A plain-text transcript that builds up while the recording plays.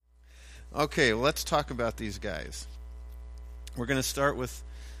Okay, well, let's talk about these guys. We're going to start with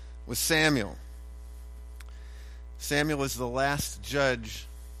Samuel. Samuel is the last judge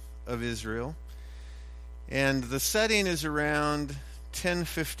of Israel. And the setting is around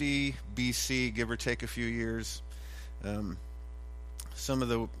 1050 BC, give or take a few years. Some of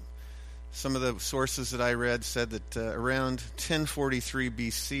the sources that I read said that around 1043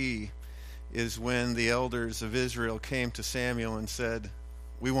 BC is when the elders of Israel came to Samuel and said,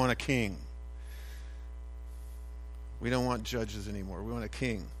 "We want a king. We don't want judges anymore. We want a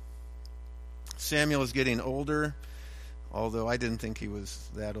king." Samuel is getting older, although I didn't think he was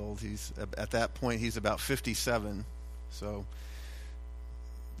that old. At that point, he's about 57. So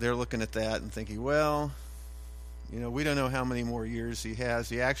they're looking at that and thinking, well, we don't know how many more years he has.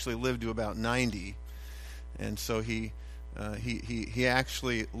 He actually lived to about 90. And so he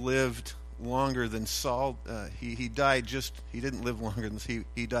actually lived longer than Saul. He didn't live longer than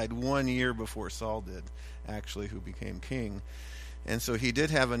he died 1 year before Saul did, actually, who became king. And so he did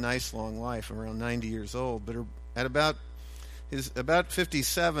have a nice long life, around 90 years old. But at about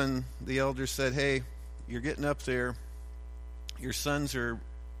 57, the elders said, "Hey, you're getting up there. Your sons are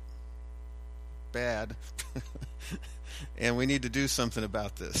bad, and we need to do something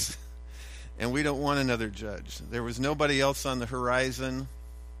about this. And we don't want another judge." There was nobody else on the horizon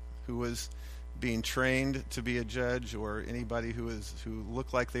who was being trained to be a judge, or anybody who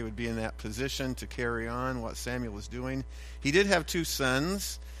looked like they would be in that position to carry on what Samuel was doing. He did have 2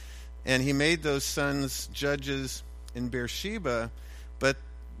 sons, and he made those sons judges in Beersheba, but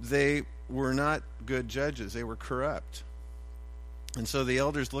they were not good judges. They were corrupt. And so the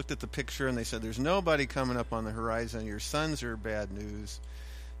elders looked at the picture and they said, "There's nobody coming up on the horizon. Your sons are bad news.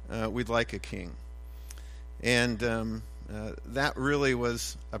 We'd like a king." And that really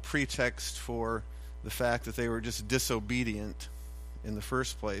was a pretext for the fact that they were just disobedient in the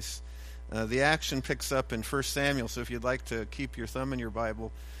first place. The action picks up in 1 Samuel, so if you'd like to keep your thumb in your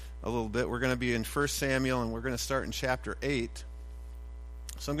Bible a little bit, we're going to be in 1 Samuel, and we're going to start in chapter 8.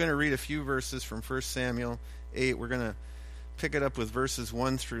 So I'm going to read a few verses from 1 Samuel 8. We're going to pick it up with verses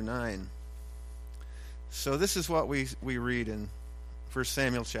 1 through 9. So this is what we read in 1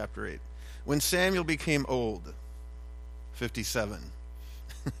 Samuel chapter 8. When Samuel became old, 57,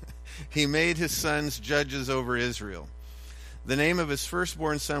 he made his sons judges over Israel. The name of his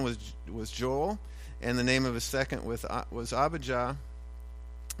firstborn son was Joel, and the name of his second was Abijah.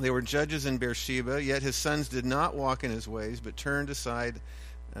 They were judges in Beersheba, yet his sons did not walk in his ways, but turned aside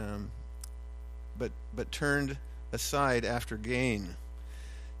after gain.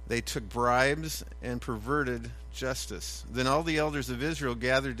 They took bribes and perverted justice. Then all the elders of Israel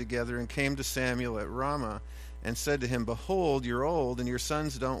gathered together and came to Samuel at Ramah and said to him, "Behold, you're old, and your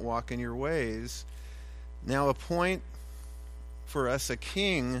sons don't walk in your ways. Now appoint for us a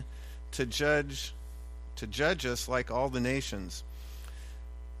king to judge us like all the nations."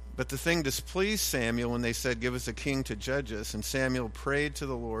 But the thing displeased Samuel when they said, "Give us a king to judge us." And Samuel prayed to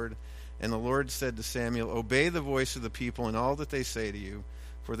the Lord, and the Lord said to Samuel, "Obey the voice of the people in all that they say to you,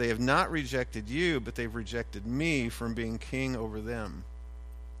 for they have not rejected you, but they've rejected me from being king over them.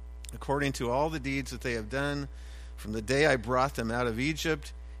 According to all the deeds that they have done, from the day I brought them out of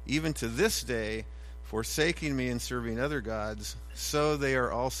Egypt, even to this day, forsaking me and serving other gods, so they are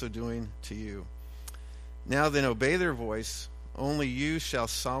also doing to you. Now then, obey their voice. Only you shall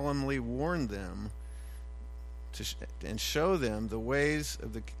solemnly warn them and show them the ways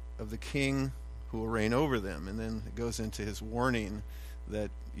of the king who will reign over them." And then it goes into his warning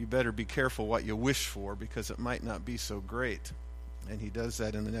that you better be careful what you wish for, because it might not be so great. And he does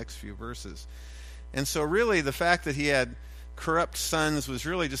that in the next few verses. And so really the fact that he had corrupt sons was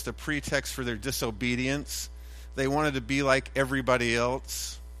really just a pretext for their disobedience. They wanted to be like everybody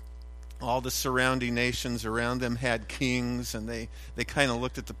else. All the surrounding nations around them had kings, and they kind of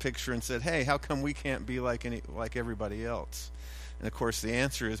looked at the picture and said, "Hey, how come we can't be like everybody else?" And of course the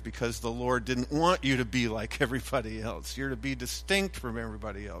answer is because the Lord didn't want you to be like everybody else. You're to be distinct from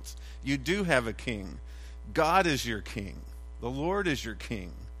everybody else. You do have a king. God is your king. The Lord is your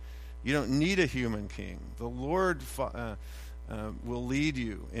king. You don't need a human king. The Lord will lead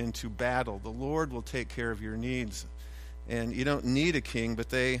you into battle. The Lord will take care of your needs. And you don't need a king,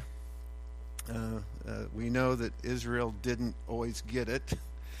 but we know that Israel didn't always get it.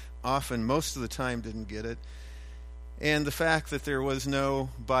 Often, most of the time, didn't get it. And the fact that there was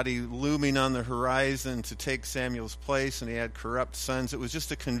nobody looming on the horizon to take Samuel's place, and he had corrupt sons, it was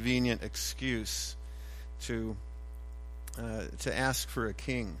just a convenient excuse to ask for a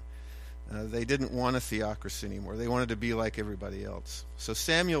king. They didn't want a theocracy anymore. They wanted to be like everybody else. So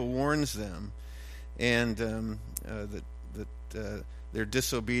Samuel warns them, and that Their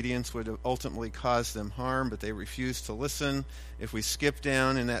disobedience would ultimately cause them harm, but they refused to listen. If we skip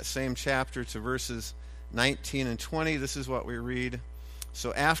down in that same chapter to verses 19 and 20, this is what we read.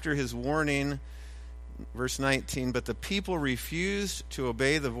 So after his warning, verse 19, but the people refused to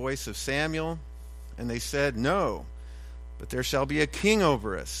obey the voice of Samuel, and they said, no, but there shall be a king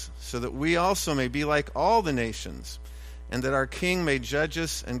over us, so that we also may be like all the nations, and that our king may judge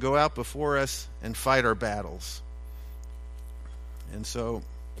us and go out before us and fight our battles. And so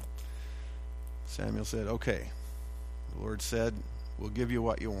Samuel said, okay. The Lord said, we'll give you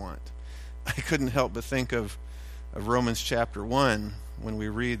what you want. I couldn't help but think of Romans chapter 1 when we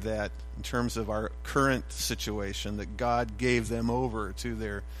read that in terms of our current situation, that God gave them over to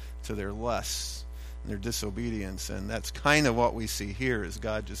their lusts and their disobedience. And that's kind of what we see here, is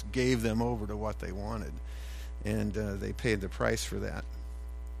God just gave them over to what they wanted. And they paid the price for that.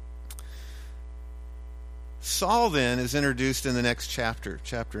 Saul then is introduced in the next chapter,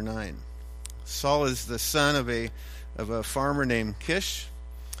 chapter 9. Saul is the son of a farmer named Kish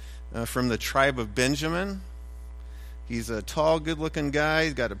from the tribe of Benjamin. He's a tall, good-looking guy.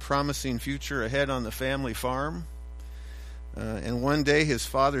 He's got a promising future ahead on the family farm. And one day his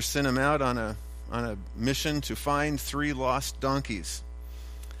father sent him out on a mission to find 3 lost donkeys.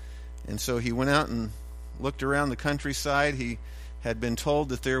 And so he went out and looked around the countryside. He had been told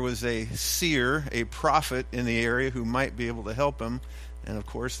that there was a seer, a prophet in the area who might be able to help him. And of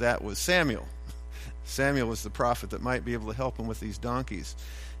course that was Samuel. Samuel was the prophet that might be able to help him with these donkeys.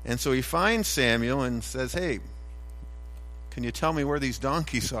 And so he finds Samuel and says, hey, can you tell me where these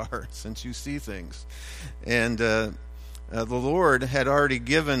donkeys are, since you see things? And the Lord had already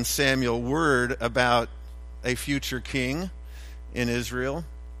given Samuel word about a future king in Israel,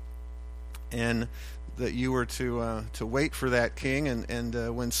 and that you were to wait for that king.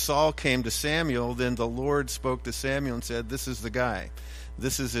 And when Saul came to Samuel, then the Lord spoke to Samuel and said, this is the guy.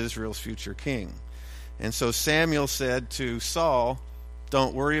 This is Israel's future king. And so Samuel said to Saul,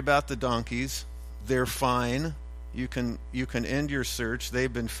 don't worry about the donkeys. They're fine. You can end your search.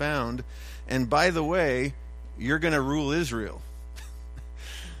 They've been found. And by the way, you're going to rule Israel.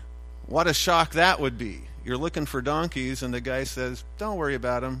 What a shock that would be. You're looking for donkeys, and the guy says, don't worry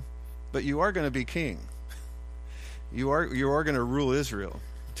about them, but you are going to be king. You are going to rule Israel.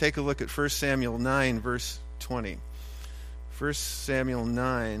 Take a look at 1 Samuel 9, verse 20. 1 Samuel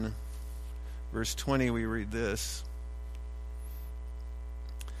 9, verse 20, we read this.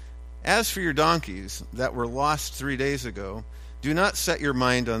 As for your donkeys that were lost 3 days ago, do not set your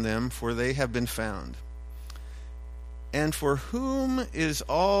mind on them, for they have been found. And for whom is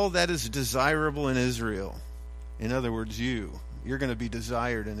all that is desirable in Israel? In other words, you're going to be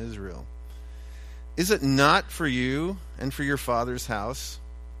desired in Israel. Is it not for you and for your father's house?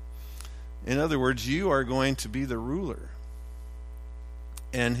 In other words, you are going to be the ruler.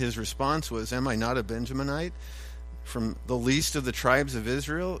 And his response was, am I not a Benjaminite? From the least of the tribes of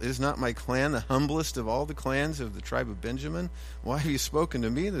Israel? Is not my clan the humblest of all the clans of the tribe of Benjamin? Why have you spoken to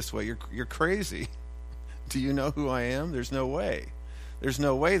me this way? You're crazy. Do you know who I am? There's no way. There's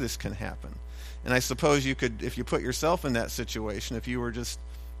no way this can happen. And I suppose you could, if you put yourself in that situation, if you were just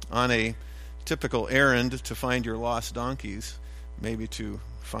on a typical errand to find your lost donkeys, maybe to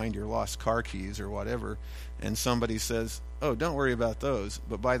find your lost car keys or whatever, and somebody says, oh, don't worry about those,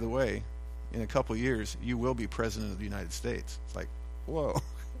 but by the way, in a couple years, you will be president of the United States. It's like, whoa,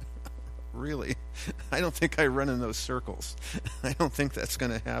 really? I don't think I run in those circles. I don't think that's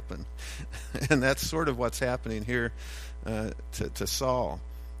going to happen. And that's sort of what's happening here to Saul.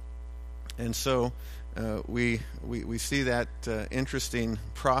 And so we see that interesting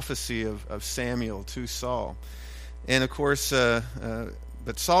prophecy of Samuel to Saul. And of course,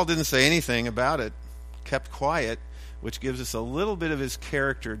 but Saul didn't say anything about it, kept quiet, which gives us a little bit of his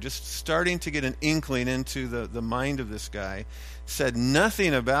character, just starting to get an inkling into the mind of this guy. Said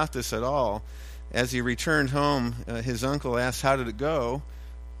nothing about this at all. As he returned home, his uncle asked, how did it go?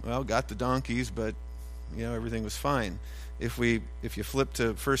 Well, got the donkeys, but everything was fine. If you flip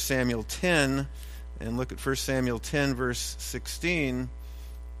to 1 Samuel 10 and look at 1 Samuel 10, verse 16,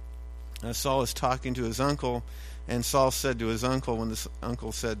 Saul is talking to his uncle, and Saul said to his uncle, when this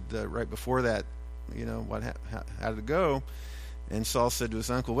uncle said right before that, how did it go? And Saul said to his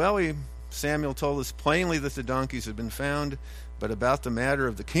uncle, well, Samuel told us plainly that the donkeys had been found, but about the matter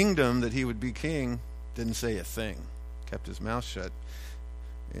of the kingdom, that he would be king, didn't say a thing. Kept his mouth shut.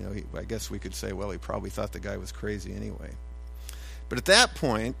 I guess we could say, well, he probably thought the guy was crazy anyway. But at that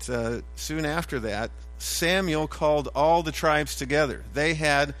point, soon after that, Samuel called all the tribes together. They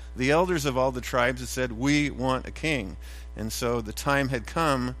had the elders of all the tribes that said, we want a king. And so the time had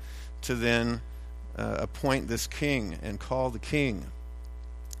come to then appoint this king and call the king.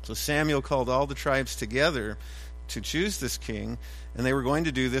 So Samuel called all the tribes together to choose this king, and they were going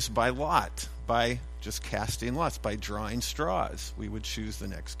to do this by lot, by just casting lots, by drawing straws. We would choose the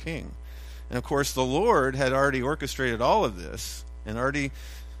next king. And of course, the Lord had already orchestrated all of this and already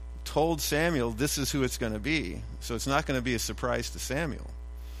told Samuel this is who it's going to be. So it's not going to be a surprise to Samuel.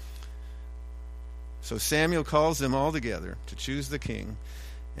 So Samuel calls them all together to choose the king.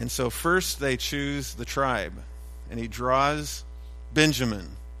 And so first they choose the tribe, and he draws Benjamin.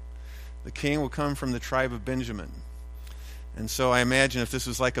 The king will come from the tribe of Benjamin. And so I imagine if this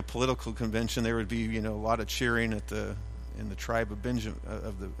was like a political convention, there would be, a lot of cheering in the tribe of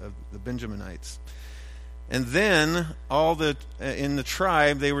the Benjaminites. And then in the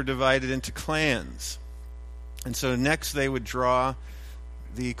tribe they were divided into clans. And so next they would draw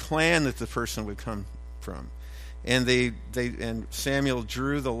the clan that the person would come from. And and Samuel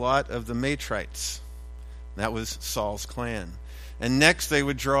drew the lot of the Matrites. That was Saul's clan. And next they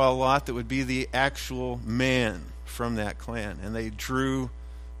would draw a lot that would be the actual man from that clan. And they drew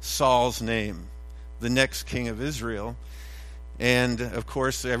Saul's name, the next king of Israel. And of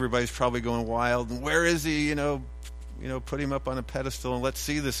course everybody's probably going wild. And where is he? Put him up on a pedestal and let's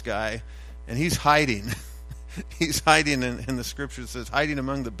see this guy. And he's hiding. He's hiding in the scripture. It says hiding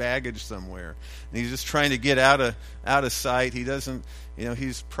among the baggage somewhere. And he's just trying to get out of sight. He doesn't,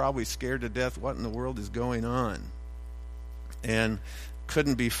 he's probably scared to death. What in the world is going on? And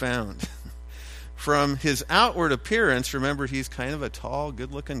couldn't be found. From his outward appearance, remember he's kind of a tall,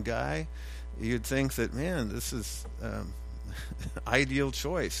 good-looking guy. You'd think that, man, this is ideal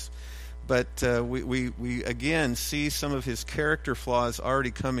choice. But we again see some of his character flaws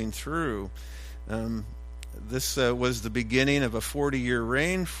already coming through. This was the beginning of a 40-year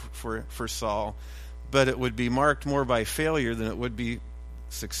reign for Saul, but it would be marked more by failure than it would be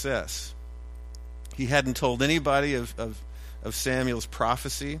success. He hadn't told anybody of Samuel's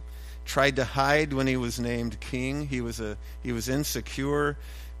prophecy, tried to hide when he was named king. He was insecure,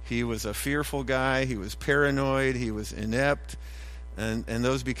 he was a fearful guy, he was paranoid, he was inept, and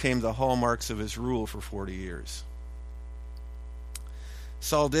those became the hallmarks of his rule for 40 years.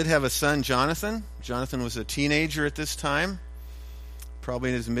 Saul did have a son, Jonathan. Jonathan was a teenager at this time,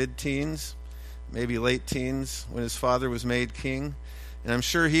 probably in his mid-teens, maybe late teens, when his father was made king. And I'm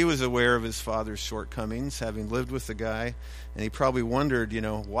sure he was aware of his father's shortcomings, having lived with the guy. And he probably wondered,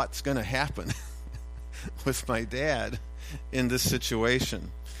 what's going to happen with my dad in this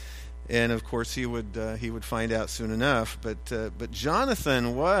situation. And of course, he would find out soon enough. But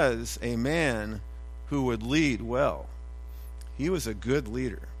Jonathan was a man who would lead well. He was a good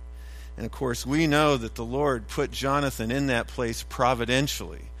leader. And of course, we know that the Lord put Jonathan in that place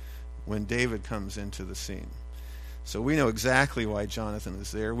providentially when David comes into the scene. So we know exactly why Jonathan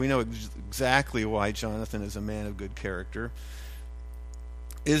is there. We know exactly why Jonathan is a man of good character.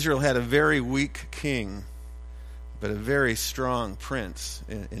 Israel had a very weak king, but a very strong prince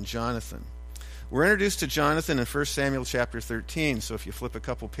in Jonathan. We're introduced to Jonathan in 1 Samuel chapter 13. So if you flip a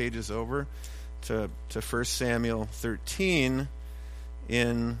couple pages over to 1 Samuel 13,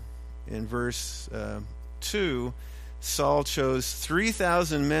 in verse 2, Saul chose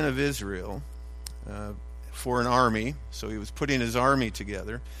 3,000 men of Israel for an army. So he was putting his army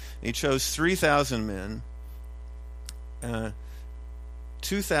together. And he chose 3,000 men.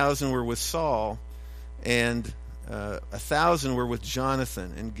 2,000 were with Saul, and 1,000 were with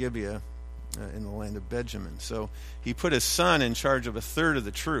Jonathan in Gibeah in the land of Benjamin. So he put his son in charge of a third of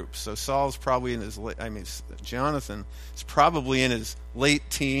the troops. So Saul's probably Jonathan is probably in his late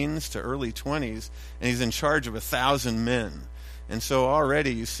teens to early 20s, and he's in charge of 1,000 men. And so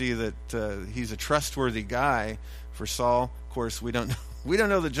already you see that he's a trustworthy guy for Saul. Of course, we don't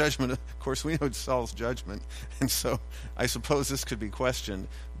know the judgment. Of course, we know Saul's judgment, and so I suppose this could be questioned.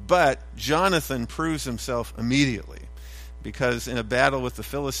 But Jonathan proves himself immediately, because in a battle with the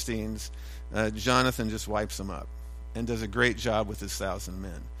Philistines, Jonathan just wipes them up and does a great job with his 1,000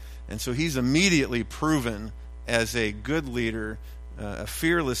 men. And so he's immediately proven as a good leader, a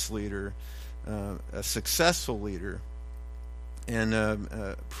fearless leader, a successful leader,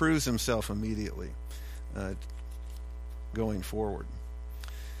 and proves himself immediately going forward.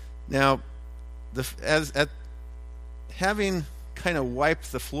 Now, having kind of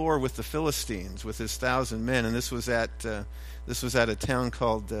wiped the floor with the Philistines with his 1,000 men, and this was at a town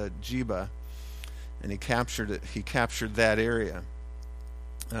called Geba, and he captured it. He captured that area.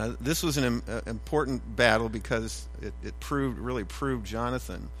 This was an important battle because it really proved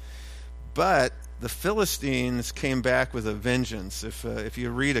Jonathan. But the Philistines came back with a vengeance. If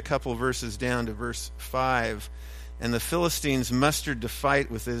you read a couple verses down to verse 5, and the Philistines mustered to fight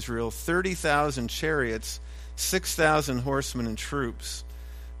with Israel 30,000 chariots, 6,000 horsemen and troops.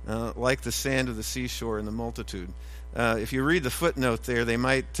 like the sand of the seashore in the multitude. If you read the footnote there, they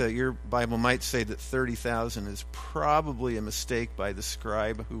might your Bible might say that 30,000 is probably a mistake by the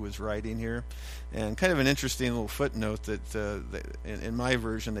scribe who was writing here, and kind of an interesting little footnote that in my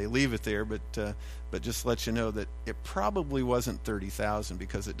version they leave it there, but just let you know that it probably wasn't 30,000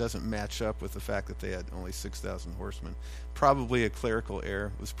 because it doesn't match up with the fact that they had only 6,000 horsemen. Probably a clerical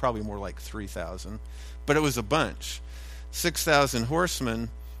error. It was probably more like 3,000, but it was a bunch. 6,000 horsemen.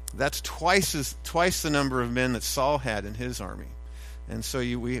 That's twice the number of men that Saul had in his army, and so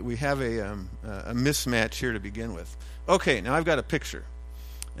we have a mismatch here to begin with. Okay, now I've got a picture,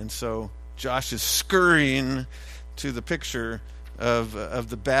 and so Josh is scurrying to the picture of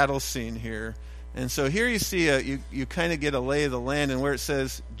the battle scene here, and so here you see you kind of get a lay of the land, and where it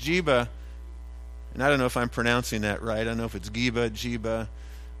says Geba, and I don't know if I'm pronouncing that right. I don't know if it's Geba,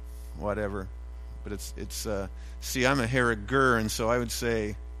 whatever, but it's see, I'm a Harriger, and so I would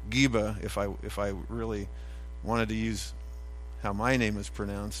say Geba if I really wanted to use how my name is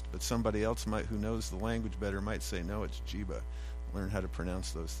pronounced, but somebody else who knows the language better might say no, it's Geba. Learn how to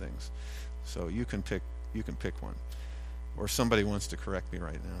pronounce those things. So you can pick one, or somebody wants to correct me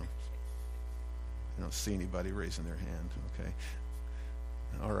right now. I don't see anybody raising their hand. Okay,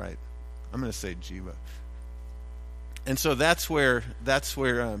 all right, I'm going to say Geba. And so that's where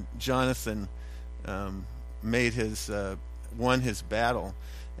Jonathan made won his battle.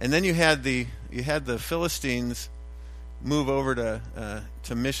 And then you had the Philistines move over to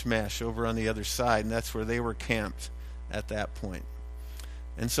Mishmash over on the other side, and that's where they were camped at that point.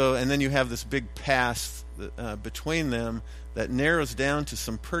 And then you have this big pass between them that narrows down to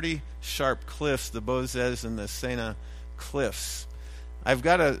some pretty sharp cliffs, the Bozez and the Sena cliffs. I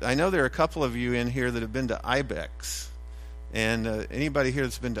know there are a couple of you in here that have been to Ibex, and anybody here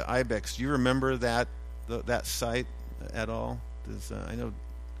that's been to Ibex, do you remember that site at all? I know,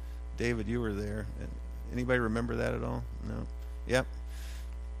 David, you were there. Anybody remember that at all? No? Yep.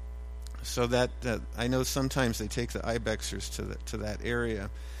 So that I know sometimes they take the Ibexers to that area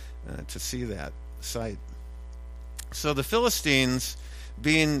to see that site. So the Philistines,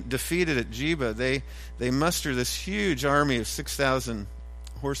 being defeated at Geba, they muster this huge army of 6,000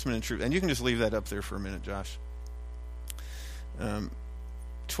 horsemen and troops. And you can just leave that up there for a minute, Josh.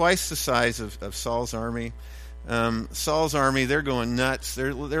 Twice the size of Saul's army. Saul's army, they're going nuts.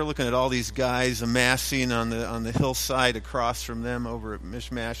 They're looking at all these guys amassing on the hillside across from them over at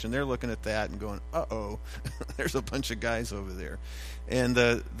Mishmash, and they're looking at that and going, "Uh-oh, there's a bunch of guys over there." And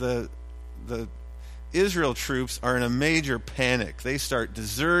the Israel troops are in a major panic. They start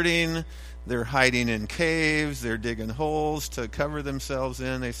deserting. They're hiding in caves. They're digging holes to cover themselves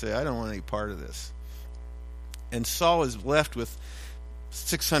in. They say, "I don't want any part of this." And Saul is left with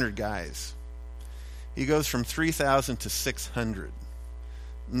 600 guys. He goes from 3,000 to 600.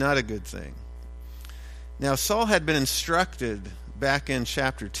 Not a good thing. Now, Saul had been instructed back in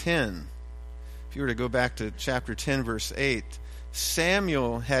chapter 10. If you were to go back to chapter 10, verse 8,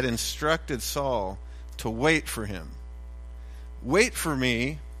 Samuel had instructed Saul to wait for him. Wait for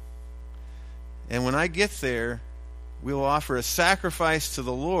me, and when I get there, we will offer a sacrifice to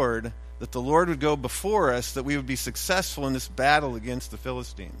the Lord, that the Lord would go before us, that we would be successful in this battle against the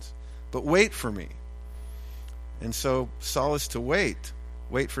Philistines. But wait for me. And so Saul is to wait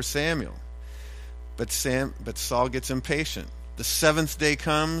for Samuel. But Saul gets impatient. The seventh day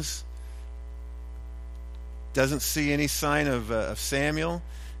comes, doesn't see any sign of Samuel,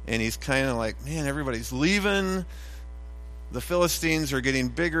 and he's kind of like, man, everybody's leaving. The Philistines are getting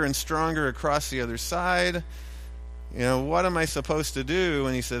bigger and stronger across the other side. You know, what am I supposed to do?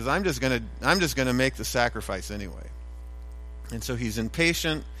 And he says, I'm just gonna make the sacrifice anyway. And so he's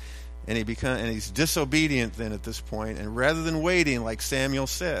impatient. And he's disobedient then at this point. And rather than waiting, like Samuel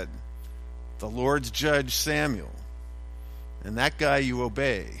said, the Lord's judge Samuel. And that guy you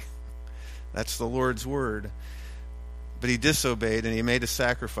obey. That's the Lord's word. But he disobeyed, and he made a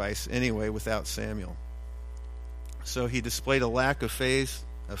sacrifice anyway without Samuel. So he displayed a lack of faith,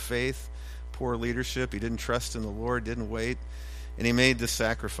 poor leadership. He didn't trust in the Lord, didn't wait, and he made the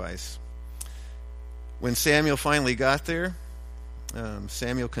sacrifice. When Samuel finally got there,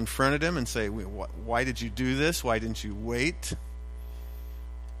 Samuel confronted him and said, "Why did you do this? Why didn't you wait?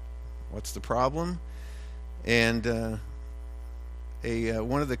 What's the problem?" And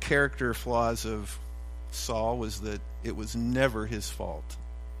one of the character flaws of Saul was that it was never his fault,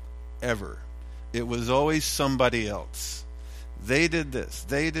 ever. It was always somebody else. They did this.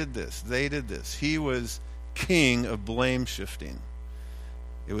 They did this. They did this. He was king of blame shifting.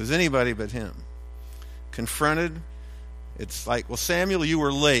 It was anybody but him. Confronted. It's like, well, Samuel, you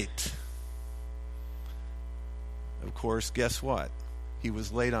were late. Of course, guess what? He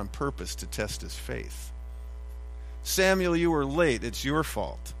was late on purpose to test his faith. Samuel, you were late. It's your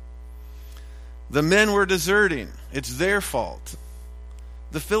fault. The men were deserting. It's their fault.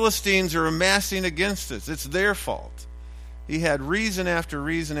 The Philistines are amassing against us. It's their fault. He had reason after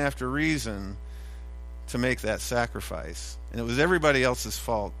reason after reason to make that sacrifice. And it was everybody else's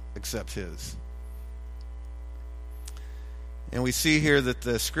fault except his. And we see here that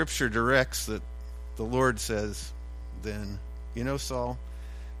the scripture directs that the Lord says, then, you know, Saul,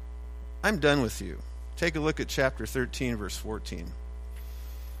 I'm done with you. Take a look at chapter 13, verse 14.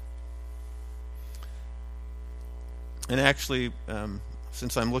 And actually,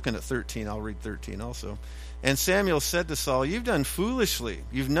 since I'm looking at 13, I'll read 13 also. And Samuel said to Saul, you've done foolishly.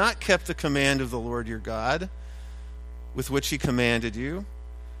 You've not kept the command of the Lord your God, with which he commanded you.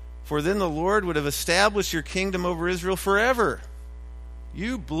 For then the Lord would have established your kingdom over Israel forever.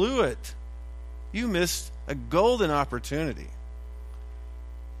 You blew it. You missed a golden opportunity.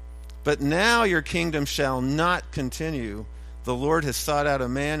 But now your kingdom shall not continue. The Lord has sought out a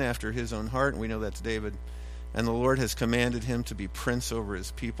man after his own heart, and we know that's David. And the Lord has commanded him to be prince over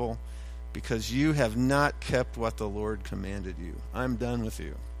his people, because you have not kept what the Lord commanded you. I'm done with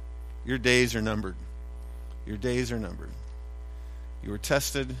you. Your days are numbered. Your days are numbered. You were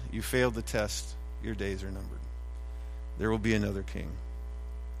tested. You failed the test. Your days are numbered. There will be another king.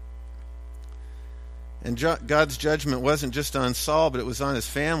 And God's judgment wasn't just on Saul, but it was on his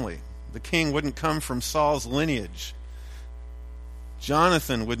family. The king wouldn't come from Saul's lineage.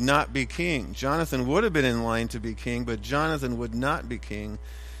 Jonathan would not be king. Jonathan would have been in line to be king, but Jonathan would not be king.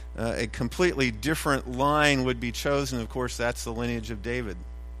 A completely different line would be chosen. Of course, that's the lineage of David.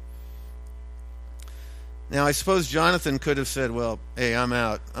 Now, I suppose Jonathan could have said, well, hey, I'm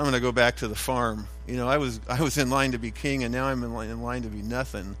out. I'm going to go back to the farm. You know, I was in line to be king, and now I'm in line to be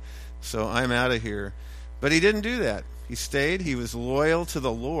nothing. So I'm out of here. But he didn't do that. He stayed. He was loyal to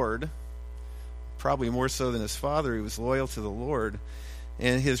the Lord. Probably more so than his father. He was loyal to the Lord.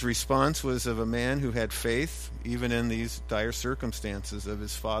 And his response was of a man who had faith, even in these dire circumstances of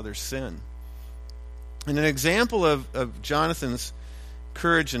his father's sin. And an example of Jonathan's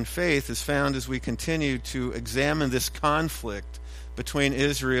courage and faith is found as we continue to examine this conflict between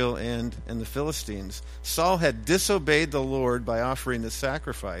Israel and the Philistines. Saul had disobeyed the Lord by offering the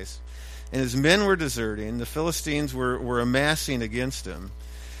sacrifice, and his men were deserting. The Philistines were amassing against him.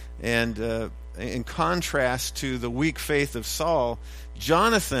 And in contrast to the weak faith of Saul,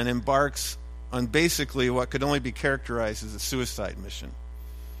 Jonathan embarks on basically what could only be characterized as a suicide mission.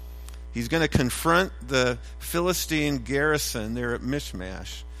 He's going to confront the Philistine garrison there at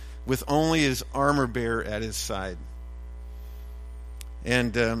Michmash with only his armor bearer at his side.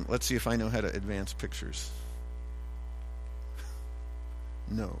 And let's see if I know how to advance pictures.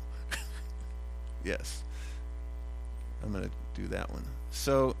 No. Yes. I'm going to do that one.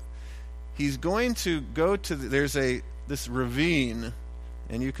 So he's going to go to there's this ravine,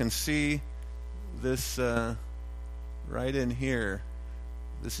 and you can see this right in here,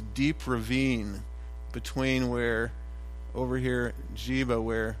 this deep ravine between over here Geba,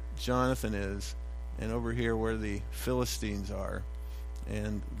 where Jonathan is, and over here where the Philistines are.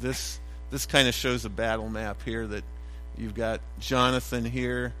 And this kind of shows a battle map here, that you've got Jonathan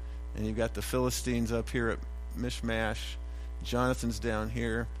here, and you've got the Philistines up here at Michmash. Jonathan's down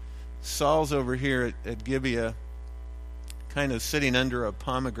here. Saul's over here at Gibeah, kind of sitting under a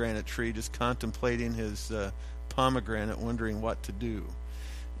pomegranate tree, just contemplating his pomegranate, wondering what to do.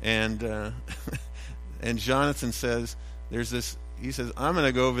 And and Jonathan says, he says, I'm going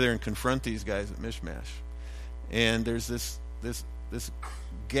to go over there and confront these guys at Michmash. And there's this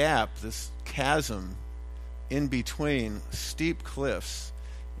gap, this chasm in between steep cliffs.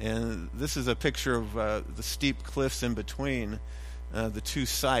 And this is a picture of the steep cliffs in between the two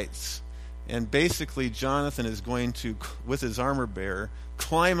sites. And basically Jonathan is going to, with his armor bearer,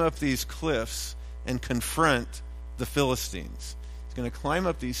 climb up these cliffs and confront the Philistines. He's going to climb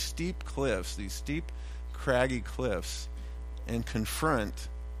up these steep cliffs, these steep, craggy cliffs, and confront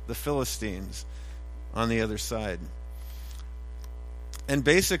the Philistines on the other side. And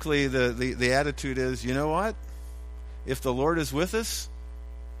basically the attitude is, you know what? If the Lord is with us,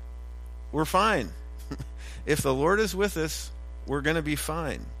 we're fine. If the Lord is with us, we're going to be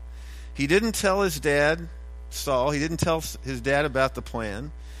fine. He didn't tell his dad, Saul, he didn't tell his dad about the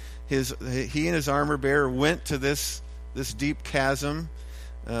plan. He and his armor bearer went to this deep chasm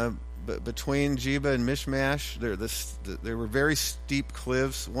between Geba and Michmash. There were very steep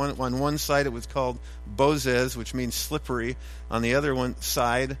cliffs. On one side it was called Bozez, which means slippery. On the other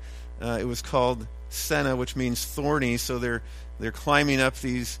side it was called Senna, which means thorny. So they're climbing up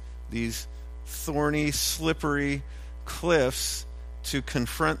these thorny, slippery cliffs, to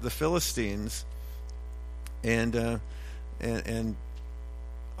confront the Philistines and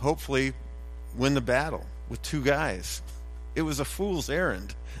hopefully win the battle with 2 guys. It was a fool's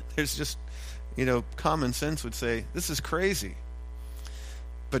errand. There's just, common sense would say, this is crazy.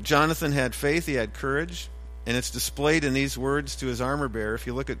 But Jonathan had faith, he had courage, and it's displayed in these words to his armor bearer. If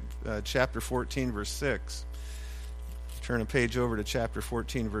you look at chapter 14, verse 6, turn a page over to chapter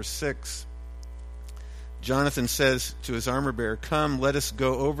 14, verse 6. Jonathan says to his armor bearer, "Come, let us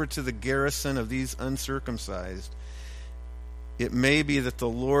go over to the garrison of these uncircumcised. It may be that the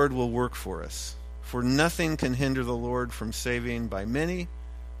Lord will work for us, for nothing can hinder the Lord from saving by many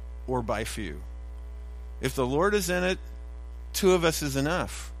or by few." If the Lord is in it, 2 of us is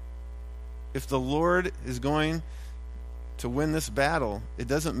enough. If the Lord is going to win this battle, it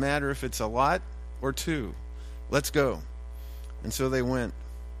doesn't matter if it's a lot or 2. Let's go. And so they went.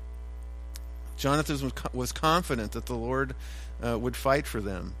 Jonathan was confident that the Lord would fight for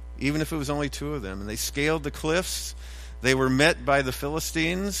them, even if it was only 2 of them. And they scaled the cliffs. They were met by the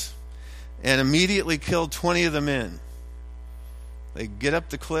Philistines and immediately killed 20 of the men. They get up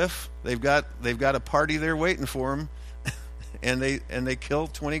the cliff. They've got a party there waiting for them, and they kill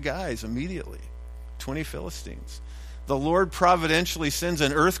 20 guys immediately, 20 Philistines. The Lord providentially sends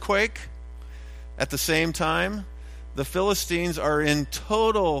an earthquake at the same time. The Philistines are in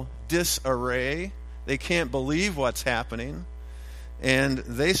total disarray. They can't believe what's happening, and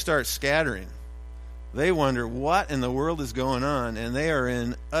they start scattering. They wonder what in the world is going on, and they are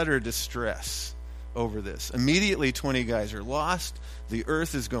in utter distress over this. Immediately 20 guys are lost. The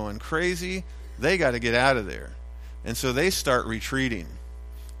earth is going crazy. They got to get out of there. And so they start retreating.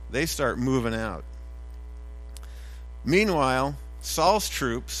 They start moving out. Meanwhile, Saul's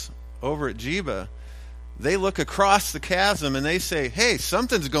troops over at Jeba, they look across the chasm and they say, "Hey,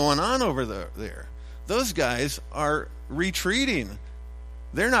 something's going on over there. Those guys are retreating.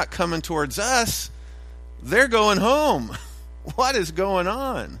 They're not coming towards us. They're going home. What is going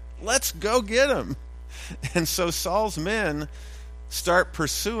on? Let's go get them." And so Saul's men start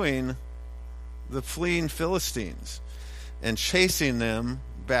pursuing the fleeing Philistines and chasing them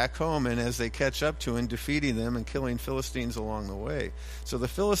back home, and as they catch up to him, defeating them and killing Philistines along the way. So the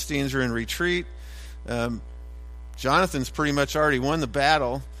Philistines are in retreat. Jonathan's pretty much already won the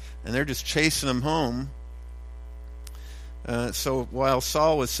battle, and they're just chasing them home. So while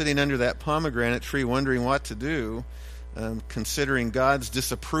Saul was sitting under that pomegranate tree wondering what to do, considering God's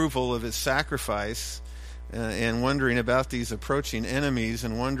disapproval of his sacrifice, and wondering about these approaching enemies,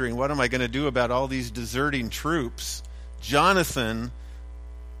 and wondering, what am I going to do about all these deserting troops, Jonathan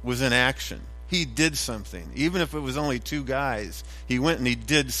was in action. He did something. Even if it was only 2 guys, he went and he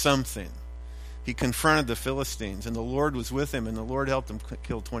did something. He confronted the Philistines, and the Lord was with him, and the Lord helped him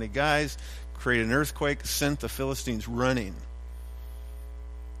kill 20 guys, create an earthquake, sent the Philistines running.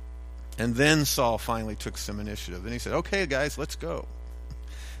 And then Saul finally took some initiative. Then he said, "Okay, guys, let's go."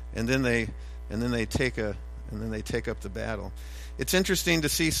 And then they take up the battle. It's interesting to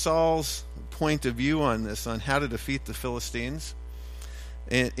see Saul's point of view on this, on how to defeat the Philistines.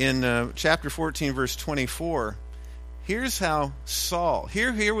 In chapter 14, verse 24, here's how Saul.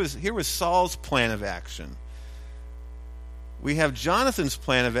 Here was Saul's plan of action. We have Jonathan's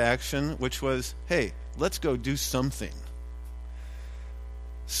plan of action, which was, "Hey, let's go do something."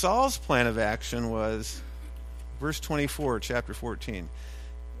 Saul's plan of action was, verse 24, chapter 14.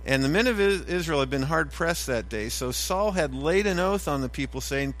 "And the men of Israel had been hard-pressed that day, so Saul had laid an oath on the people,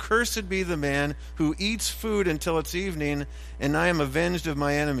 saying, 'Cursed be the man who eats food until it's evening, and I am avenged of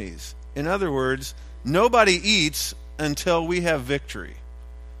my enemies.'" In other words, nobody eats until we have victory.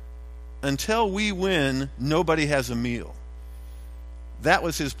 Until we win, nobody has a meal. That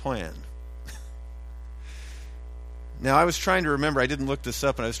was his plan. Now, I was trying to remember, I didn't look this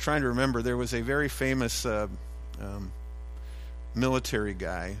up, and I was trying to remember, there was a very famous military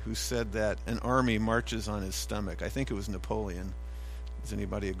guy who said that an army marches on his stomach. I think it was Napoleon. Does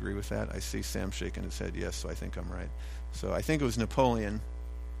anybody agree with that? I see Sam shaking his head yes, so I think I'm right. So I think it was Napoleon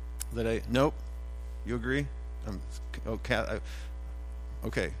nope. You agree?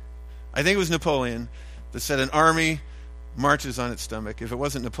 Okay. I think it was Napoleon that said an army marches on its stomach. If it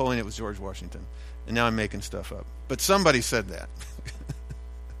wasn't Napoleon, it was George Washington. And now I'm making stuff up. But somebody said that.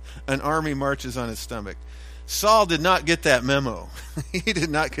 An army marches on its stomach. Saul did not get that memo. He did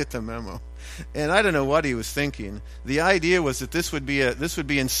not get the memo. And I don't know what he was thinking. The idea was that this would be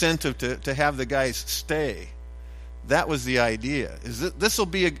incentive to have the guys stay. That was the idea. This will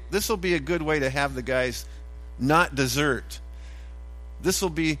be a good way to have the guys not desert. This will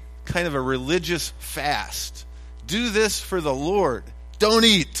be kind of a religious fast. Do this for the Lord. Don't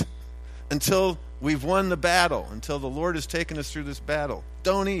eat until We've won the battle until the Lord has taken us through this battle.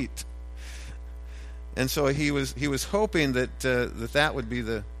 Don't eat. And so he was hoping that that would be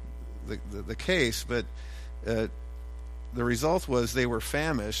the case, but the result was they were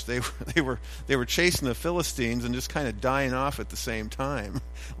famished. They were chasing the Philistines and just kind of dying off at the same time.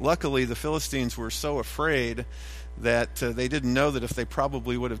 Luckily, the Philistines were so afraid that they didn't know that if they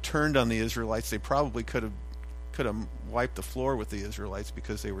probably would have turned on the Israelites, they probably could have wiped the floor with the Israelites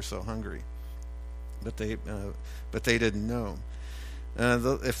because they were so hungry. But they didn't know.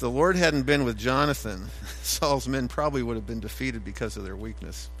 If the Lord hadn't been with Jonathan, Saul's men probably would have been defeated because of their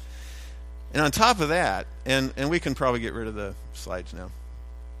weakness. And on top of that, and we can probably get rid of the slides now.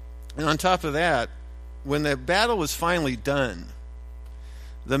 And on top of that, when the battle was finally done,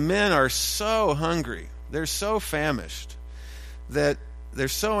 the men are so hungry, they're so famished, that they're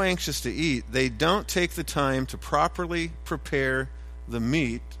so anxious to eat, they don't take the time to properly prepare the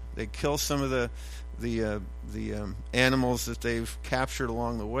meat. They kill some of the animals that they've captured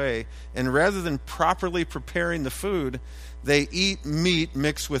along the way, and rather than properly preparing the food, they eat meat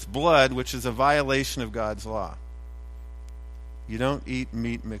mixed with blood, which is a violation of God's law. You don't eat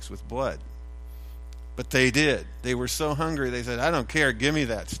meat mixed with blood. But they did. They were so hungry, they said, I don't care, give me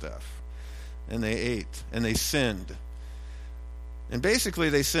that stuff. And they ate, and they sinned. And basically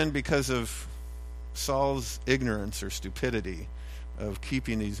they sinned because of Saul's ignorance or stupidity of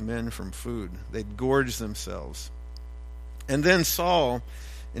keeping these men from food. They'd gorged themselves. And then Saul,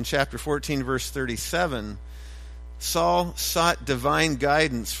 in chapter 14, verse 37, Saul sought divine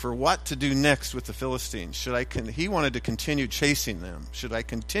guidance for what to do next with the Philistines. He wanted to continue chasing them. Should I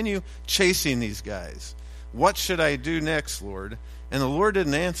continue chasing these guys? What should I do next, Lord? And the Lord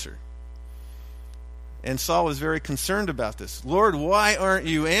didn't answer. And Saul was very concerned about this. Lord, why aren't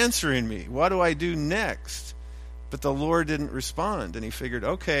you answering me? What do I do next? But the Lord didn't respond. And he figured,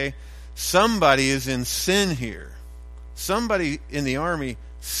 okay, somebody is in sin here. Somebody in the army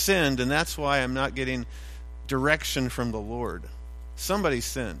sinned, and that's why I'm not getting direction from the Lord. Somebody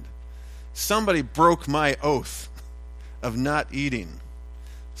sinned. Somebody broke my oath of not eating.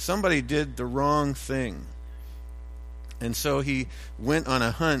 Somebody did the wrong thing. And so he went on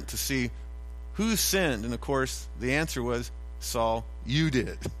a hunt to see who sinned. And of course, the answer was, Saul, you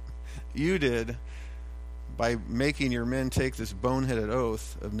did. You did, by making your men take this boneheaded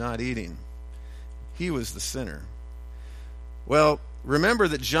oath of not eating. He was the sinner. Well, remember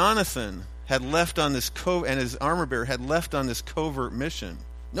that Jonathan had left on this and his armor bearer had left on this covert mission.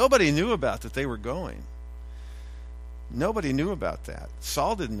 Nobody knew about that they were going. Nobody knew about that.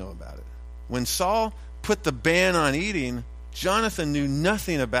 Saul didn't know about it. When Saul put the ban on eating, Jonathan knew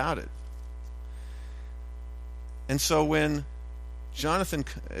nothing about it. And so when Jonathan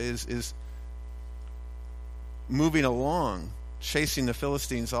is moving along, chasing the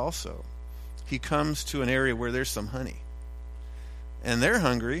Philistines also, he comes to an area where there's some honey. And they're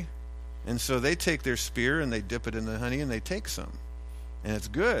hungry, and so they take their spear and they dip it in the honey and they take some. And it's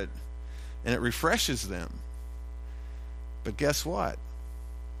good, and it refreshes them. But guess what?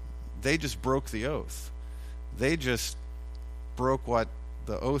 They just broke the oath. They just broke what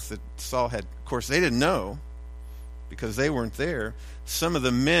the oath that Saul had. Of course, they didn't know because they weren't there. Some of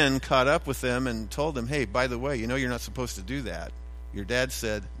the men caught up with them and told them, hey, by the way, you know you're not supposed to do that. Your dad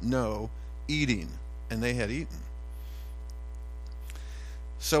said, no, eating. And they had eaten.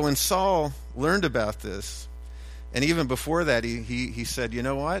 So when Saul learned about this, and even before that, he said, you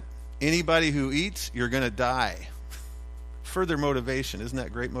know what? Anybody who eats, you're going to die. Further motivation. Isn't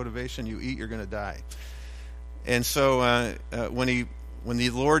that great motivation? You eat, you're going to die. And so when the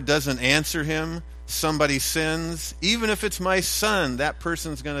Lord doesn't answer him, somebody sins, even if it's my son, that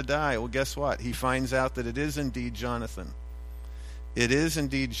person's going to die. Well, guess what? He finds out that it is indeed Jonathan. It is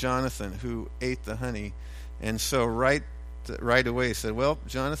indeed Jonathan who ate the honey. And so right away he said, well,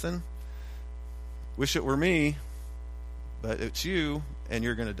 Jonathan, wish it were me, but it's you, and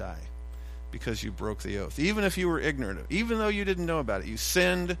you're going to die because you broke the oath. Even if you were ignorant, even though you didn't know about it, you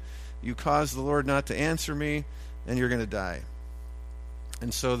sinned, you caused the Lord not to answer me, and you're going to die.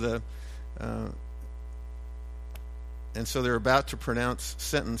 And so they're about to pronounce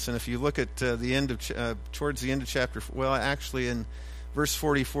sentence. And if you look at the end of towards the end of chapter, well, actually in verse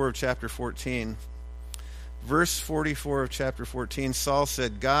 44 of chapter 14. Verse 44 of chapter 14, Saul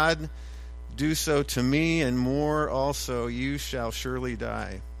said, God, do so to me and more also, you shall surely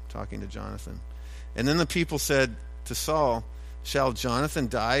die. Talking to Jonathan. And then the people said to Saul, shall Jonathan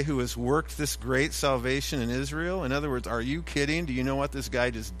die who has worked this great salvation in Israel? In other words, are you kidding? Do you know what this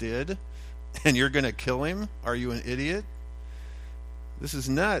guy just did? And you're going to kill him? Are you an idiot? This is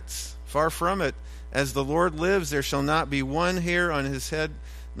nuts. Far from it. As the Lord lives, there shall not be one hair on his head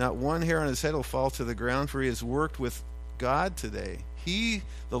Not one hair on his head will fall to the ground, for he has worked with God today. The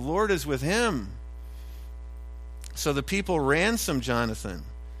Lord is with him. So the people ransomed Jonathan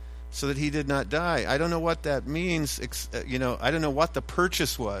so that he did not die. I don't know what that means. I don't know what the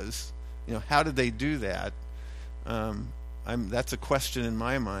purchase was. How did they do that? That's a question in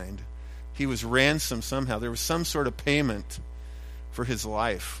my mind. He was ransomed somehow. There was some sort of payment for his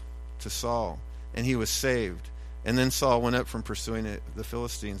life to Saul, and he was saved. And then Saul went up from pursuing the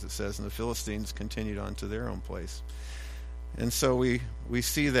Philistines, it says, and the Philistines continued on to their own place. And so we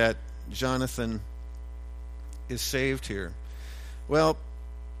see that Jonathan is saved here. Well,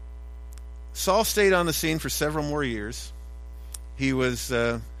 Saul stayed on the scene for several more years. He was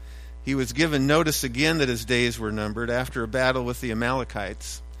given notice again that his days were numbered after a battle with the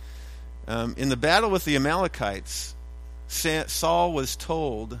Amalekites. In the battle with the Amalekites, Saul was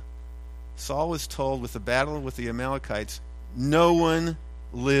told with the battle with the Amalekites, no one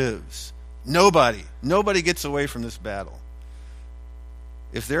lives. Nobody gets away from this battle.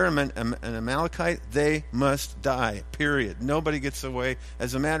 If they're an Amalekite, they must die, period. Nobody gets away.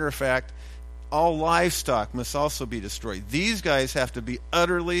 As a matter of fact, all livestock must also be destroyed. These guys have to be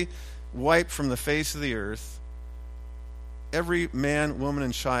utterly wiped from the face of the earth. Every man, woman,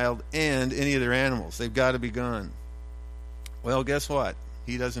 and child, and any of their animals. They've got to be gone. Well, guess what?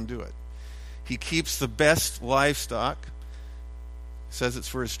 He doesn't do it. He keeps the best livestock. Says it's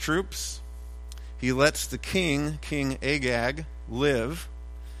for his troops. He lets the King Agag, live.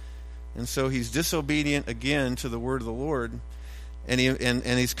 And so he's disobedient again to the word of the Lord. And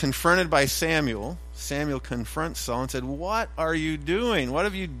he's confronted by Samuel. Samuel confronts Saul and said, "What are you doing? What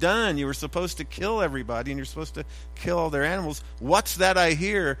have you done? You were supposed to kill everybody, and you're supposed to kill all their animals. What's that I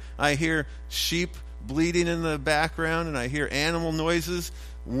hear? I hear sheep bleating in the background, and I hear animal noises.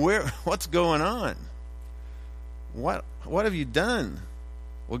 What's going on? What have you done?"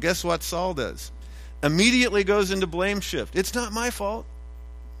 Well, guess what Saul does? Immediately goes into blame shift. It's not my fault.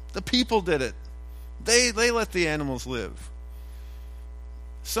 The people did it. They let the animals live.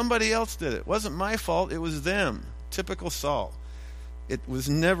 Somebody else did it. It wasn't my fault. It was them. Typical Saul. It was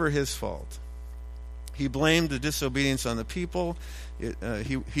never his fault. He blamed the disobedience on the people.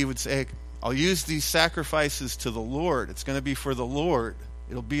 He would say, "I'll use these sacrifices to the Lord. It's going to be for the Lord.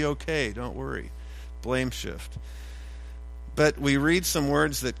 It'll be okay. Don't worry." Blame shift. But we read some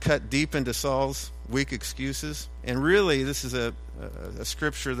words that cut deep into Saul's weak excuses. And really, this is a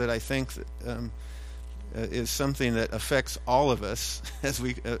scripture that I think that, is something that affects all of us as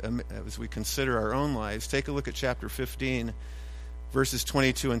we consider our own lives. Take a look at chapter 15, verses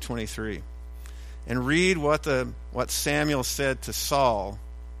 22 and 23, and read what Samuel said to Saul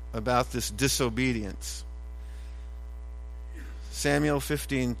about this disobedience. Samuel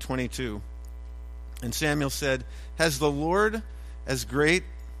 15:22, and Samuel said, "Has the Lord as great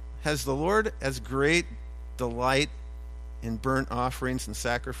delight in burnt offerings and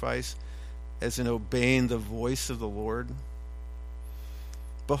sacrifice as in obeying the voice of the Lord?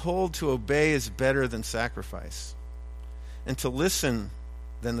 Behold, to obey is better than sacrifice, and to listen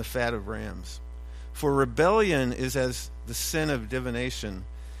than the fat of rams. For rebellion is as the sin of divination,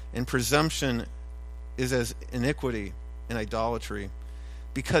 and presumption is as iniquity and idolatry.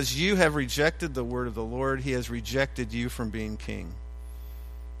 Because you have rejected the word of the Lord, he has rejected you from being king."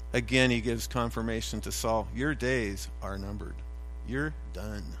 Again, he gives confirmation to Saul. Your days are numbered. You're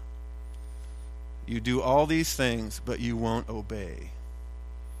done. You do all these things, but you won't obey.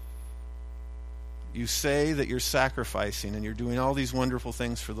 You say that you're sacrificing and you're doing all these wonderful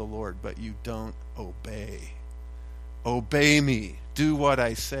things for the Lord, but you don't obey. Obey me. Do what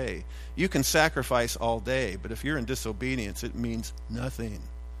I say. You can sacrifice all day, but if you're in disobedience, it means nothing.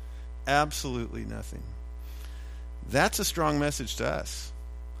 Absolutely nothing. That's a strong message to us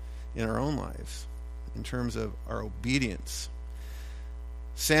in our own lives in terms of our obedience.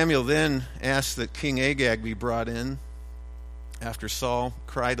 Samuel then asked that King Agag be brought in after Saul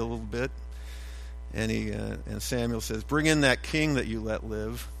cried a little bit. And Samuel says, "Bring in that king that you let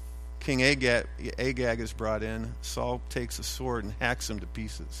live." King Agag is brought in. Saul takes a sword and hacks him to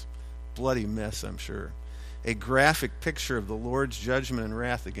pieces. Bloody mess, I'm sure. A graphic picture of the Lord's judgment and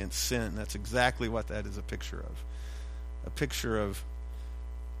wrath against sin. That's exactly what that is a picture of. A picture of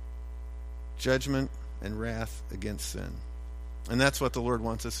judgment and wrath against sin. And that's what the Lord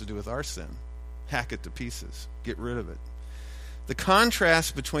wants us to do with our sin. Hack it to pieces. Get rid of it. The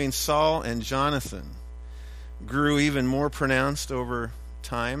contrast between Saul and Jonathan grew even more pronounced over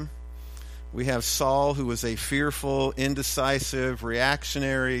time. We have Saul, who was a fearful, indecisive,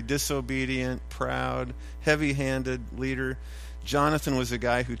 reactionary, disobedient, proud, heavy-handed leader. Jonathan was a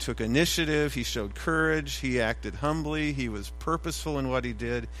guy who took initiative. He showed courage. He acted humbly. He was purposeful in what he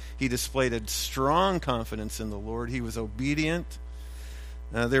did. He displayed a strong confidence in the Lord. He was obedient.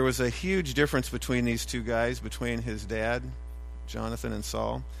 There was a huge difference between these two guys, between his dad, Jonathan, and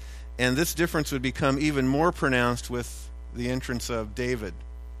Saul. And this difference would become even more pronounced with the entrance of David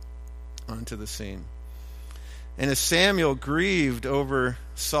onto the scene. And as Samuel grieved over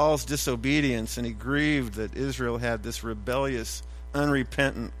Saul's disobedience, and he grieved that Israel had this rebellious,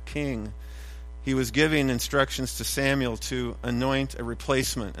 unrepentant king, he was giving instructions to Samuel to anoint a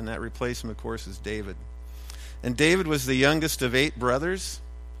replacement, and that replacement, of course, is David. And David was the youngest of 8 brothers.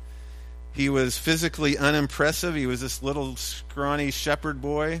 He was physically unimpressive. He was this little, scrawny shepherd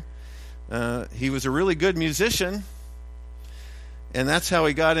boy. He was a really good musician, and that's how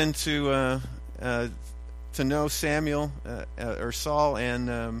he got into to know Samuel or Saul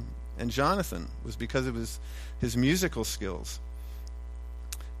and Jonathan, was because of his musical skills.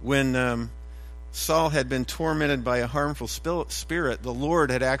 When Saul had been tormented by a harmful spirit, the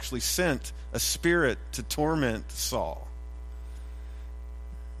Lord had actually sent a spirit to torment Saul.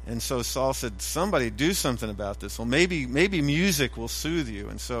 And so Saul said, somebody do something about this. Well, maybe music will soothe you.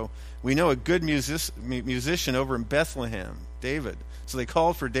 And so we know a good musician over in Bethlehem, David. So they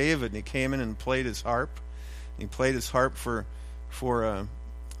called for David, and he came in and played his harp. He played his harp for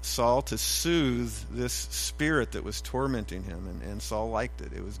Saul to soothe this spirit that was tormenting him, and Saul liked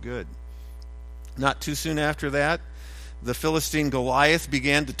it. It was good. Not too soon after that, the Philistine Goliath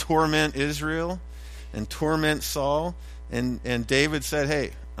began to torment Israel and torment Saul, and David said,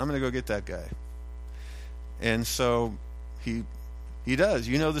 hey, I'm going to go get that guy. And so he does.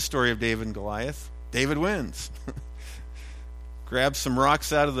 You know the story of David and Goliath. David wins. Grabs some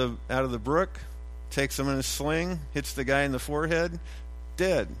rocks out of the brook, takes them in a sling, hits the guy in the forehead,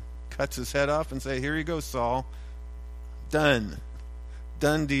 dead. Cuts his head off and say, here you go, Saul. Done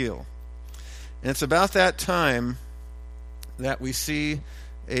deal. And it's about that time that we see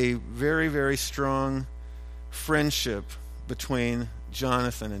a very, very strong friendship between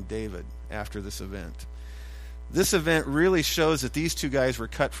Jonathan and David after this event. This event really shows that these two guys were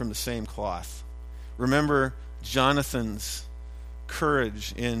cut from the same cloth. Remember Jonathan's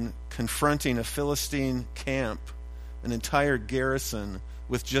courage in confronting a Philistine camp, an entire garrison,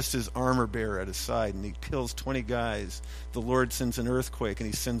 with just his armor bearer at his side, and he kills 20 guys. The Lord sends an earthquake, and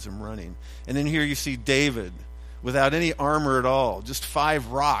he sends them running. And then here you see David without any armor at all, just 5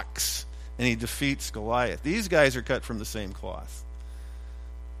 rocks, and he defeats Goliath. These guys are cut from the same cloth.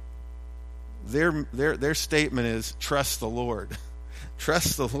 Their statement is, trust the Lord.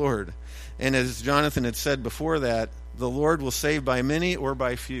 Trust the Lord. And as Jonathan had said before that, the Lord will save by many or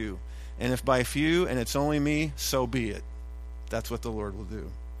by few. And if by few and it's only me, so be it. That's what the Lord will do.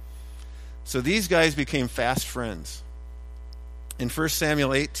 So these guys became fast friends. In 1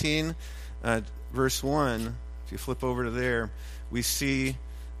 Samuel 18, verse 1, if you flip over to there, we see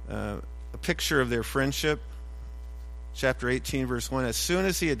a picture of their friendship. Chapter 18, verse 1. As soon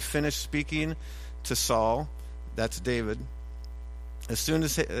as he had finished speaking to Saul, that's David, as soon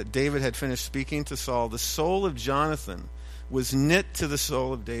as David had finished speaking to Saul, the soul of Jonathan was knit to the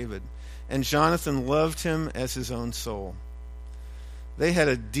soul of David, and Jonathan loved him as his own soul. They had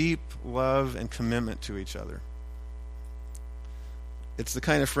a deep love and commitment to each other. It's the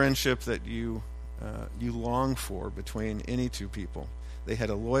kind of friendship that you long for between any two people. They had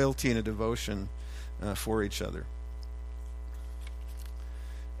a loyalty and a devotion for each other.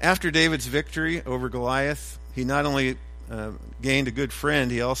 After David's victory over Goliath, he not only gained a good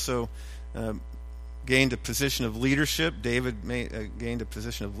friend, he also gained a position of leadership. David gained a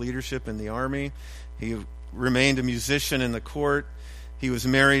position of leadership in the army. He remained a musician in the court. He was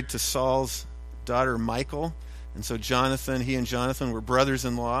married to Saul's daughter Michal, and so he and Jonathan were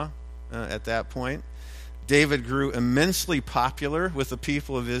brothers-in-law at that point. David grew immensely popular with the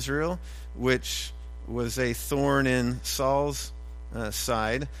people of Israel, which was a thorn in Saul's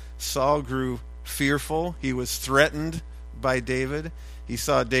side. Saul grew fearful. He was threatened by David. He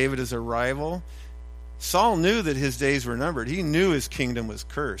saw David as a rival. Saul knew that his days were numbered. He knew his kingdom was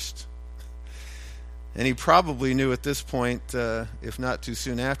cursed. And he probably knew at this point, if not too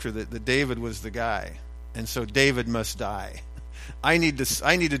soon after, that David was the guy. And so David must die. I need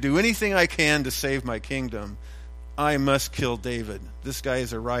to do anything I can to save my kingdom. I must kill David. This guy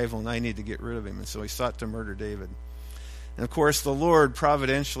is a rival, and I need to get rid of him. And so he sought to murder David. And of course, the Lord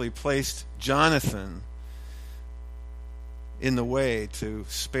providentially placed Jonathan in the way to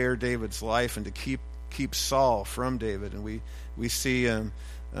spare David's life and to keep Saul from David. And we see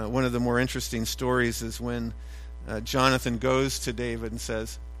one of the more interesting stories is when Jonathan goes to David and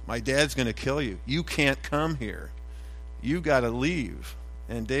says, my dad's going to kill you. You can't come here. You got to leave.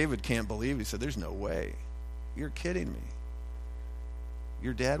 And David can't believe it. He said, there's no way. You're kidding me.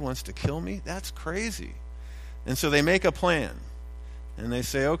 Your dad wants to kill me? That's crazy. And so they make a plan. And they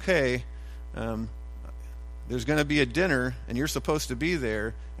say, okay, there's going to be a dinner, and you're supposed to be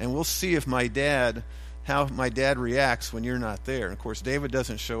there, and we'll see if how my dad reacts when you're not there. And of course, David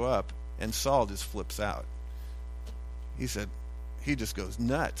doesn't show up, and Saul just flips out. He just goes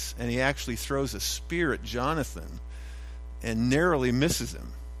nuts, and he actually throws a spear at Jonathan and narrowly misses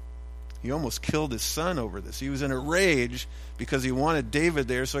him. He almost killed his son over this. He was in a rage because he wanted David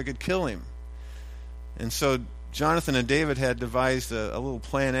there so he could kill him. And so Jonathan and David had devised a little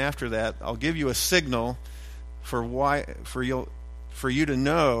plan after that. I'll give you a signal for you to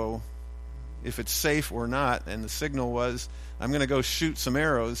know if it's safe or not. And the signal was, I'm going to go shoot some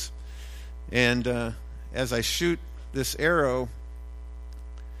arrows. And as I shoot this arrow,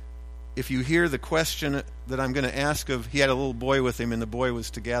 if you hear the question that I'm going to ask of, he had a little boy with him, and the boy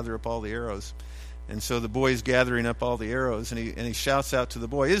was to gather up all the arrows. And so the boy's gathering up all the arrows, and he shouts out to the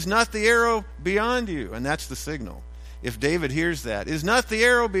boy, is not the arrow beyond you? And that's the signal. If David hears that, is not the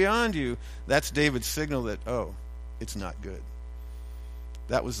arrow beyond you? That's David's signal that, oh, it's not good.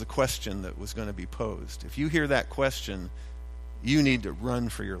 That was the question that was going to be posed. If you hear that question, you need to run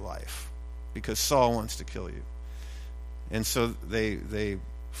for your life because Saul wants to kill you. And so they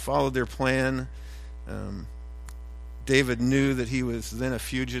followed their plan. David knew that he was then a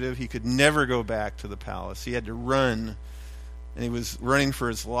fugitive. He could never go back to the palace. He had to run, and he was running for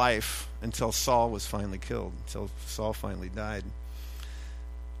his life until Saul was finally killed, until Saul finally died.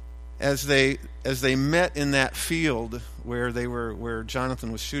 As they met in that field where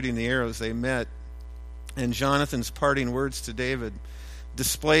Jonathan was shooting the arrows, they met, and Jonathan's parting words to David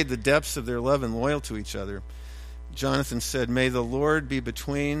displayed the depths of their love and loyalty to each other. Jonathan said, may the Lord be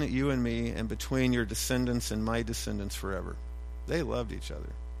between you and me and between your descendants and my descendants forever. They loved each other.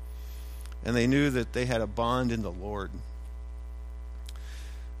 And they knew that they had a bond in the Lord.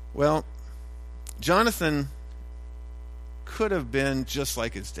 Well, Jonathan could have been just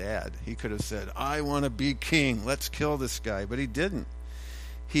like his dad. He could have said, I want to be king. Let's kill this guy. But he didn't.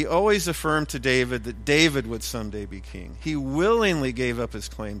 He always affirmed to David that David would someday be king. He willingly gave up his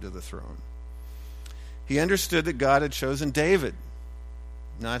claim to the throne. He understood that God had chosen David,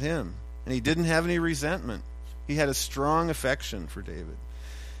 not him. And he didn't have any resentment. He had a strong affection for David.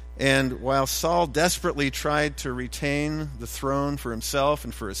 And while Saul desperately tried to retain the throne for himself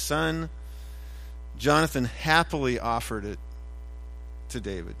and for his son, Jonathan happily offered it to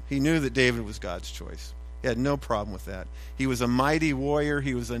David. He knew that David was God's choice. He had no problem with that. He was a mighty warrior.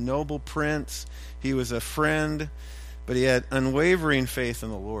 He was a noble prince. He was a friend. But he had unwavering faith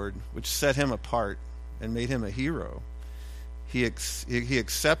in the Lord, which set him apart and made him a hero. He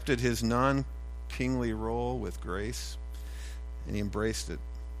accepted his non-kingly role with grace, and he embraced it.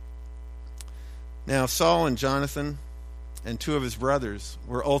 Now, Saul and Jonathan and two of his brothers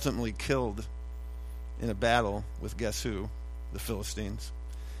were ultimately killed in a battle with guess who? The Philistines.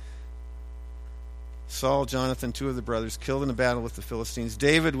 Saul, Jonathan, two of the brothers, killed in a battle with the Philistines.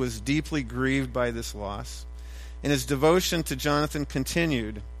 David was deeply grieved by this loss, and his devotion to Jonathan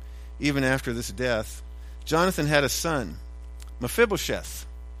continued even after this death. Jonathan had a son, Mephibosheth.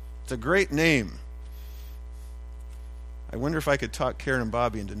 It's a great name. I wonder if I could talk Karen and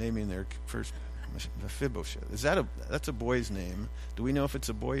Bobby into naming their first Mephibosheth. That's a boy's name. Do we know if it's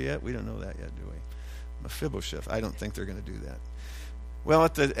a boy yet? We don't know that yet, do we? Mephibosheth. I don't think they're going to do that. Well,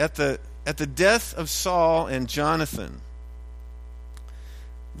 at the death of Saul and Jonathan,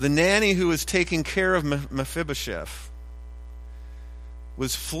 the nanny who was taking care of Mephibosheth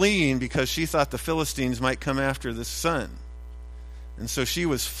was fleeing because she thought the Philistines might come after this son. And so she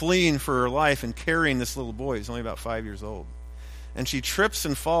was fleeing for her life and carrying this little boy. He's only about 5 years old. And she trips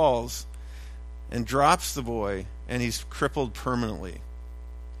and falls and drops the boy, and he's crippled permanently.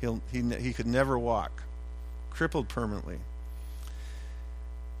 He could never walk. Crippled permanently.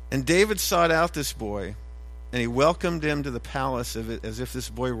 And David sought out this boy, and he welcomed him to the palace as if this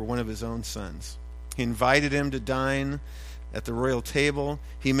boy were one of his own sons. He invited him to dine at the royal table.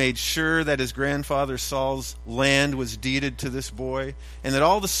 He made sure that his grandfather Saul's land was deeded to this boy, and that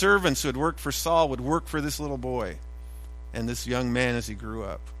all the servants who had worked for Saul would work for this little boy and this young man as he grew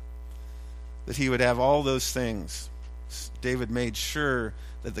up. That he would have all those things. David made sure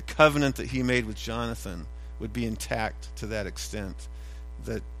that the covenant that he made with Jonathan would be intact to that extent,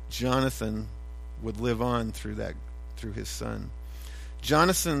 that Jonathan would live on through his son.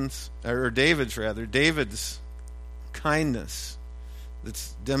 David's kindness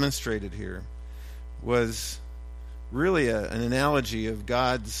that's demonstrated here was really an analogy of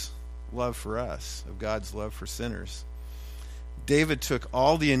God's love for us, of God's love for sinners. David took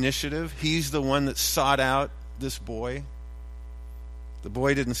all the initiative. He's the one that sought out this boy. The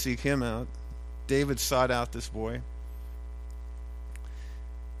boy didn't seek him out. David sought out this boy.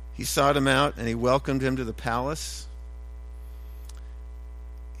 He sought him out and he welcomed him to the palace.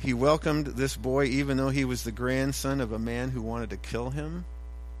 He welcomed this boy even though he was the grandson of a man who wanted to kill him.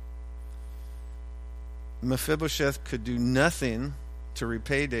 Mephibosheth could do nothing to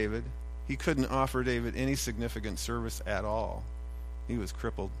repay David. He couldn't offer David any significant service at all. He was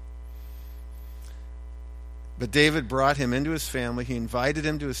crippled. But David brought him into his family. He invited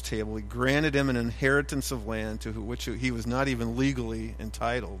him to his table. He granted him an inheritance of land to which he was not even legally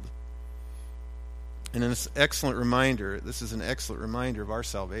entitled. And this is an excellent reminder of our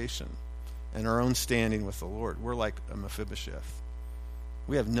salvation and our own standing with the Lord. We're like a Mephibosheth.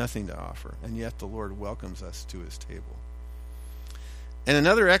 We have nothing to offer, and yet the Lord welcomes us to his table. And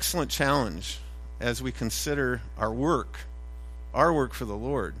another excellent challenge as we consider our work for the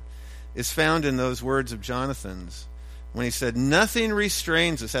Lord, is found in those words of Jonathan's when he said, nothing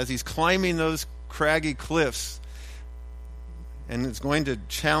restrains us, as he's climbing those craggy cliffs and is going to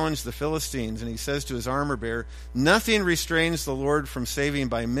challenge the Philistines. And he says to his armor bearer, nothing restrains the Lord from saving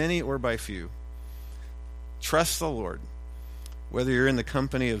by many or by few. Trust the Lord. Whether you're in the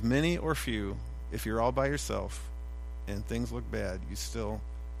company of many or few, if you're all by yourself and things look bad, you still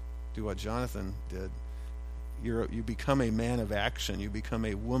do what Jonathan did. You become a man of action. You become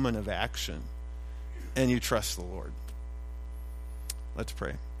a woman of action. And you trust the Lord. Let's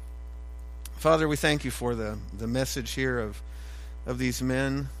pray. Father, we thank you for the message here of these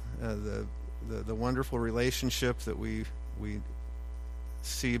men, the wonderful relationship that we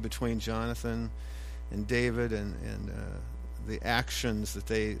see between Jonathan and David, and the actions that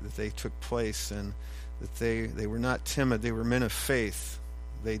they took place, and that they were not timid. They were men of faith.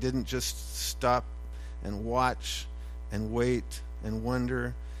 They didn't just stop and watch and wait and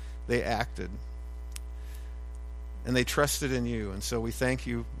wonder. They acted. And they trusted in you. And so we thank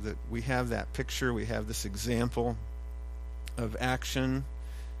you that we have that picture. We have this example of action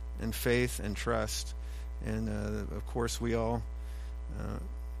and faith and trust. And of course we all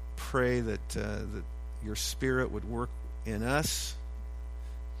pray that your Spirit would work in us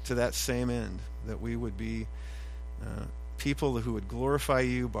to that same end, that we would be people who would glorify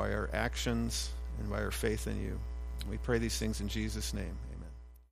you by our actions and by our faith in you. We pray these things in Jesus' name.